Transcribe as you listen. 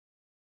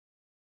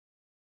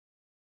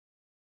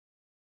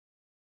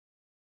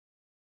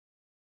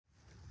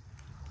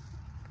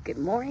Good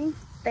morning.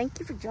 Thank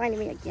you for joining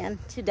me again.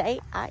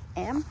 Today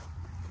this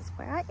is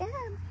where I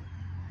am.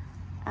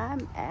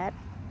 I'm at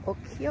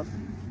Oakhill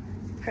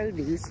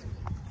Produce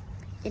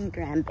in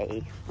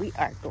Grandbay. We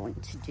are going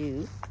to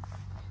do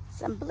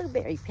some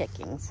blueberry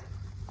pickings.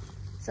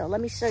 So let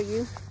me show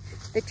you.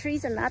 The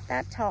trees are not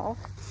that tall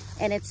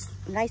and it's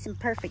nice and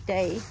perfect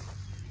day.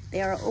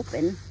 They are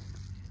open,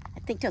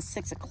 I think, till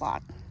 6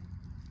 o'clock,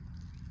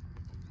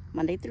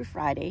 Monday through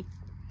Friday.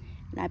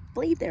 And I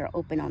believe they're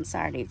open on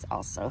Saturdays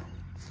also.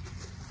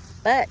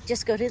 But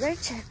just go to their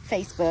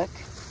Facebook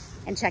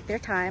and check their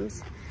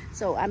times.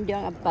 So I'm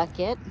doing a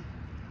bucket.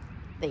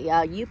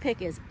 The you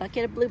pick is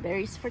bucket of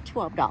blueberries for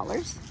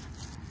 $12.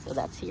 So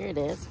that's, here it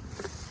is.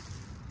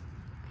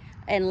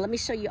 And let me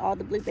show you all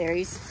the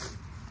blueberries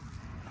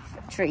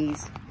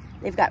trees.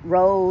 They've got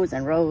rows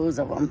and rows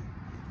of them.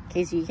 In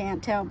case you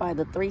can't tell by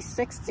the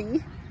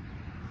 360.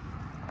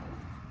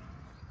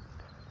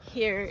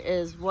 Here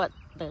is what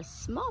the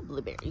small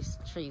blueberries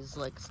trees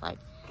looks like.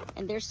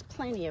 And there's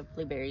plenty of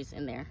blueberries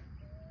in there.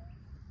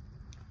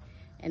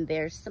 And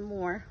there's some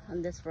more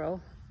on this row.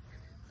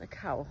 Look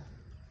how.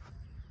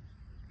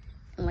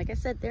 And like I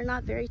said, they're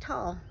not very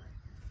tall.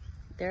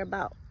 They're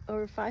about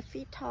over 5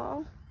 feet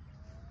tall.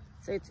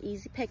 So it's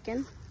easy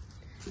picking.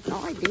 And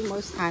all I do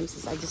most times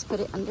is I just put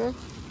it under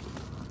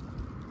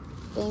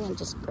thing and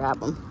just grab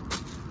them.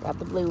 Grab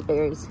the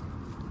blueberries.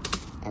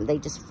 And they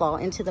just fall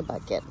into the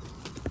bucket.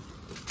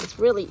 It's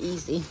really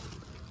easy.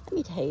 Let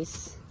me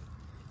taste.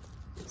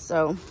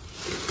 So,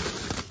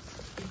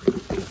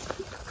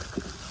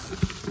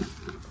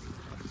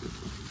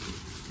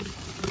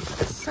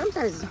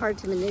 sometimes it's hard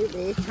to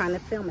maneuver trying to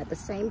film at the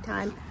same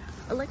time.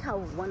 But look how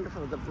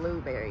wonderful the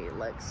blueberry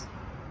looks.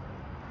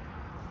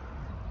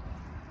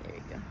 There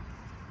you go.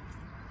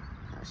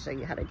 I'll show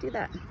you how to do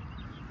that.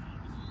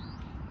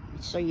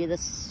 I'll show you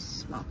this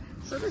small.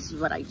 So this is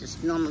what I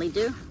just normally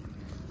do.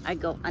 I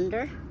go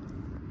under,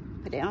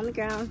 put it on the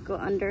ground, go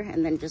under,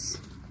 and then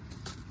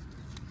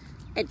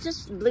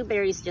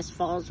blueberries just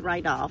falls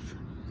right off.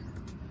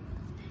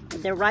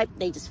 If they're ripe,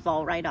 they just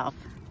fall right off.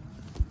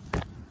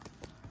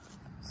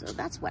 So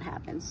that's what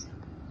happens.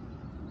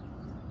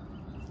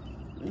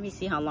 Let me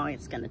see how long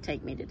it's gonna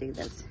take me to do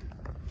this.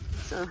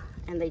 So,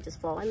 and they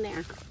just fall in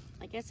there.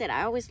 Like I said,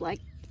 I always like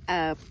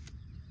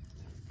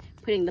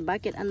putting the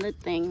bucket on the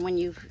thing when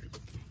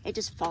it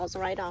just falls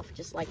right off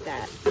just like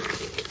that.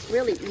 It's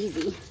really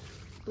easy.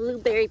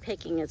 Blueberry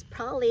picking is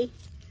probably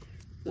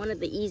one of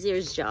the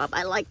easiest job.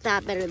 I like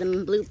that better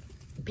than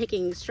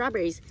picking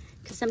strawberries,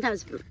 because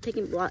sometimes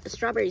picking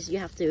strawberries you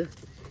have to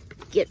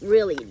get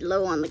really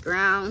low on the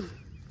ground.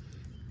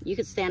 You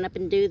could stand up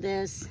and do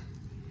this.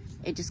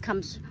 It just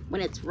comes,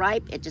 when it's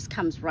ripe, it just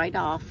comes right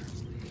off.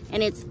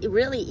 And it's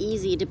really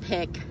easy to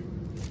pick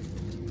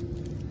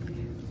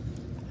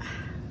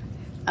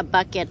a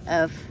bucket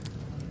of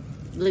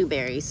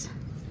blueberries,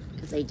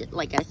 because they,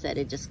 like I said,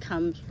 it just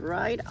comes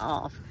right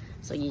off.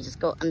 So you just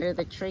go under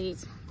the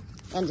trees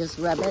and just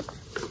rub it.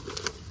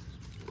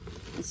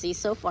 And see,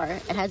 so far,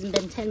 it hasn't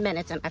been 10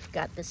 minutes and I've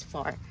got this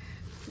far.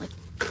 Like,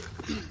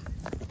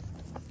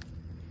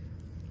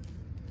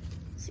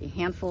 see,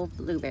 handful of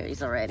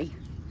blueberries already.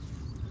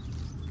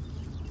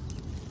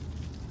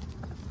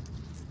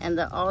 And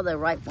all the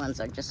ripe ones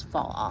are just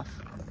fall off.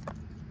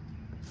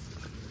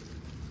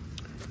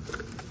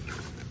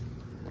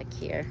 Like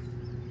here,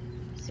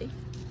 see?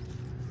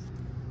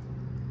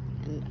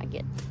 And I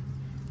get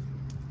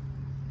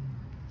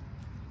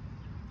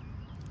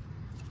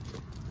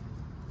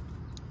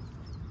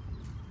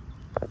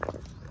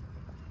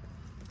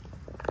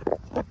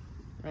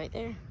right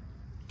there.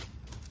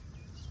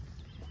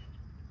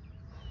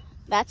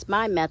 That's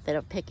my method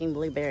of picking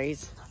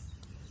blueberries.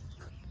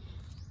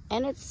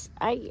 And it's,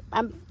 I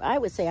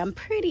would say I'm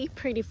pretty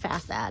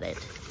fast at it.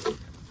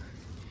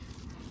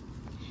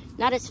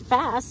 Not as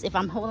fast if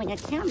I'm holding a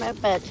camera,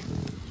 but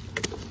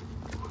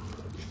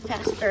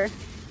faster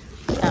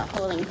without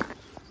holding a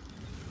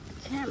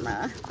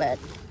camera, but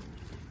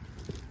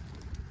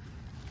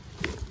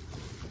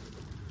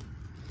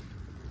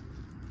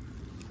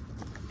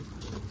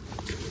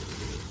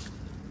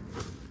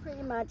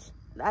pretty much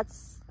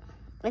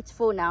it's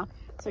full now.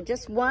 So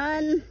just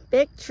one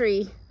big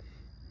tree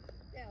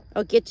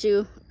will get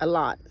you a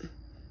lot.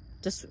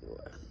 Just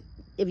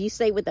if you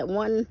stay with that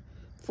one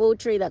full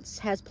tree that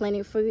has plenty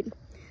of fruit.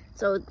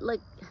 So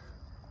look,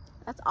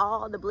 that's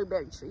all the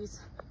blueberry trees.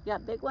 You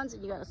got big ones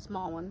and you got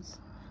small ones,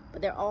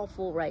 but they're all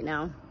full right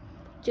now.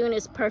 June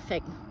is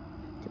perfect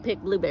to pick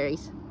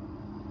blueberries.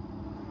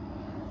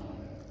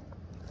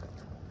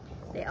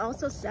 They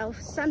also sell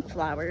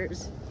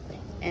sunflowers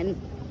and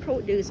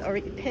produce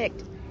already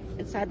picked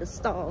inside the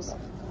stalls.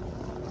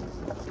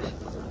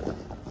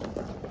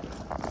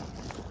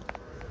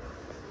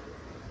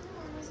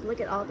 So look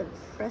at all the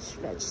fresh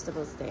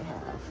vegetables they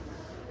have.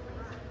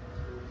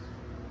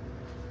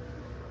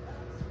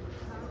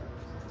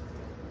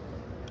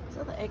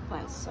 So the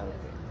eggplant's so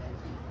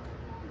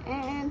good.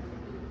 And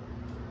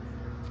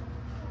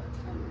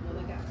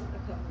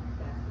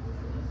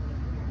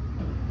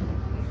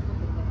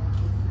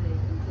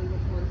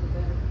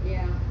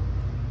yeah.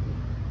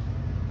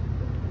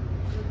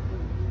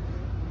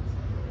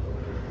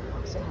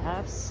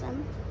 have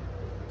some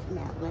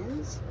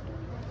melons.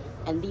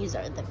 And these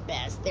are the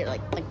best. They're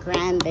like the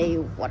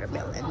Grandbay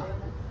watermelon.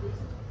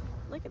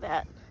 Look at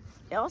that.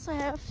 They also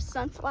have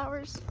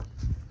sunflowers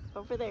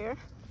over there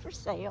for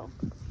sale.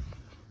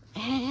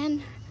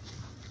 And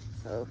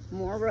so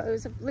more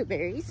rows of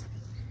blueberries.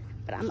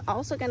 But I'm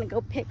also gonna go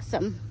pick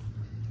some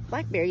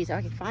blackberries if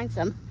I can find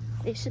some.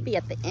 They should be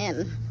at the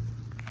end.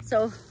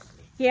 So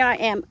here I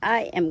am.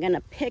 I am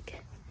gonna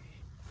pick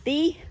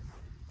the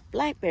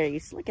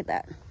blackberries. Look at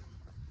that.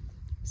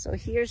 So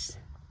here's,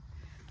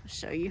 I'll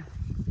show you.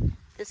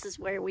 This is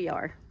where we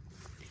are.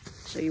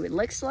 Show you what it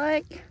looks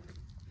like.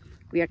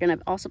 We are gonna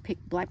also pick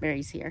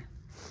blackberries here.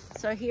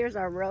 So here's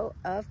our row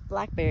of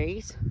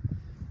blackberries.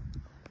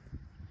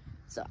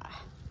 So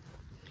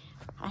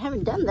I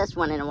haven't done this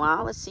one in a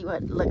while. Let's see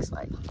what it looks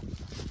like.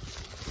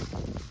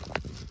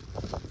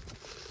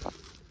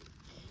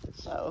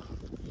 So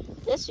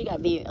this you gotta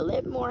be a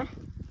little more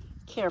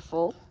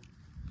careful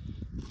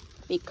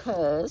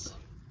because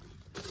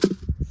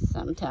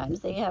sometimes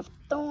they have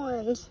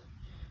thorns,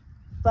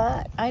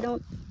 but I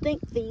don't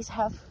think these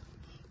have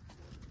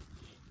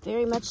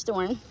very much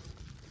thorn.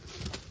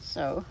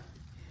 So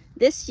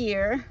this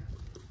year,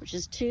 which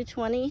is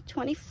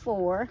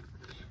 2024,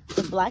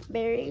 the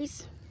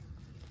blackberries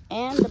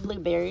and the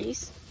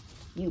blueberries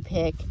you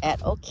pick at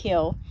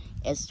Oakhill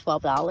is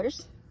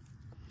 $12.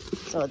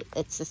 So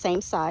it's the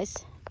same size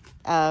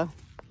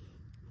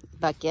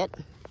bucket.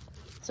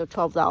 So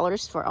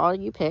 $12 for all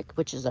you pick,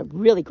 which is a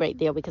really great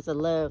deal because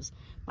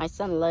my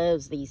son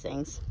loves these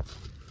things.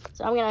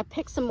 So I'm gonna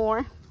pick some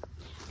more.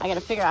 I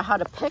gotta figure out how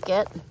to pick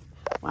it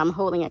while I'm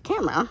holding a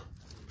camera,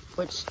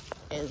 which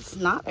is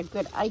not a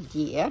good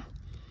idea.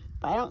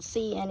 But I don't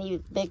see any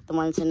big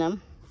thorns in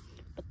them.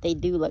 But they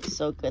do look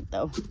so good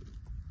though.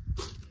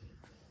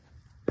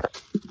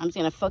 I'm just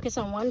gonna focus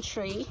on one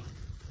tree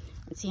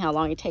and see how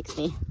long it takes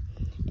me.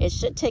 It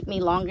should take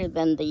me longer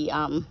than the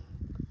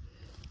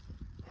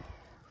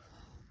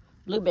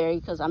blueberry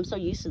because I'm so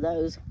used to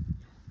those.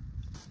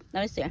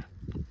 Notice there.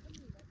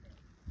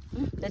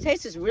 The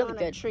taste is really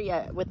good. Tree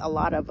with a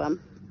lot of them,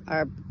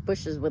 or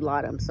bushes with a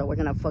lot of them. So we're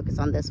gonna focus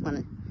on this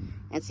one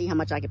and see how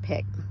much I can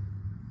pick.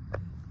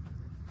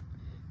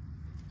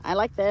 I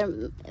like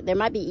them. They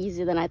might be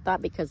easier than I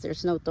thought because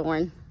there's no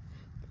thorn.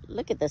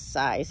 Look at this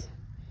size.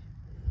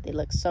 They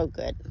look so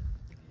good.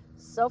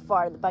 So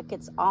far, the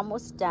bucket's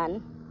almost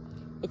done.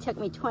 It took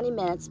me 20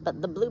 minutes,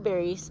 but the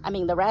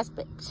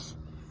raspberries,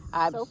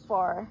 so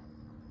far,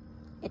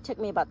 it took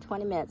me about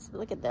 20 minutes.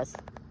 Look at this.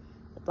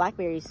 The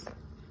blackberries,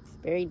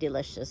 very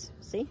delicious.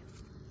 See?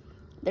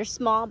 They're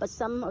small, but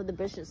some of the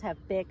bushes have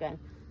big. And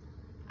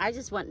I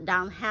just went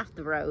down half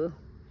the row,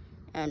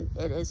 and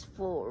it is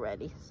full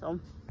already. So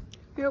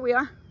here we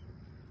are.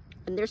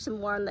 And there's some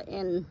more on the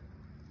end.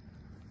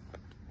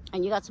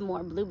 And you got some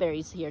more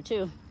blueberries here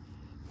too.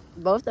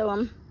 Both of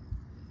them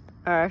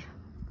are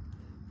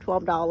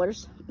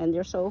 $12, and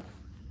they're so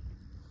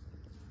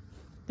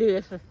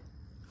delicious.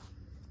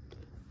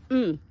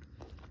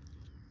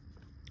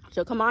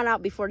 So come on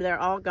out before they're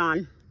all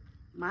gone.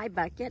 My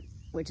bucket,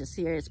 which is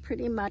here, is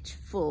pretty much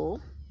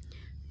full,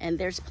 and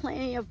there's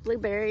plenty of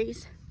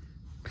blueberries,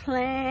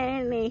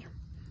 plenty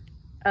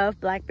of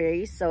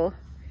blackberries. So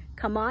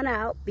come on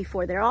out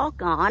before they're all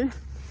gone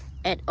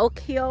at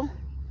Oakhill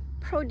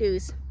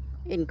Produce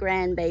in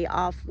Grandbay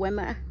off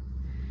Grandbay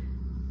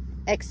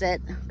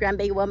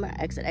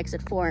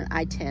exit 4 and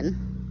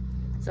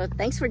I-10. So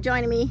thanks for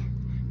joining me.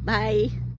 Bye.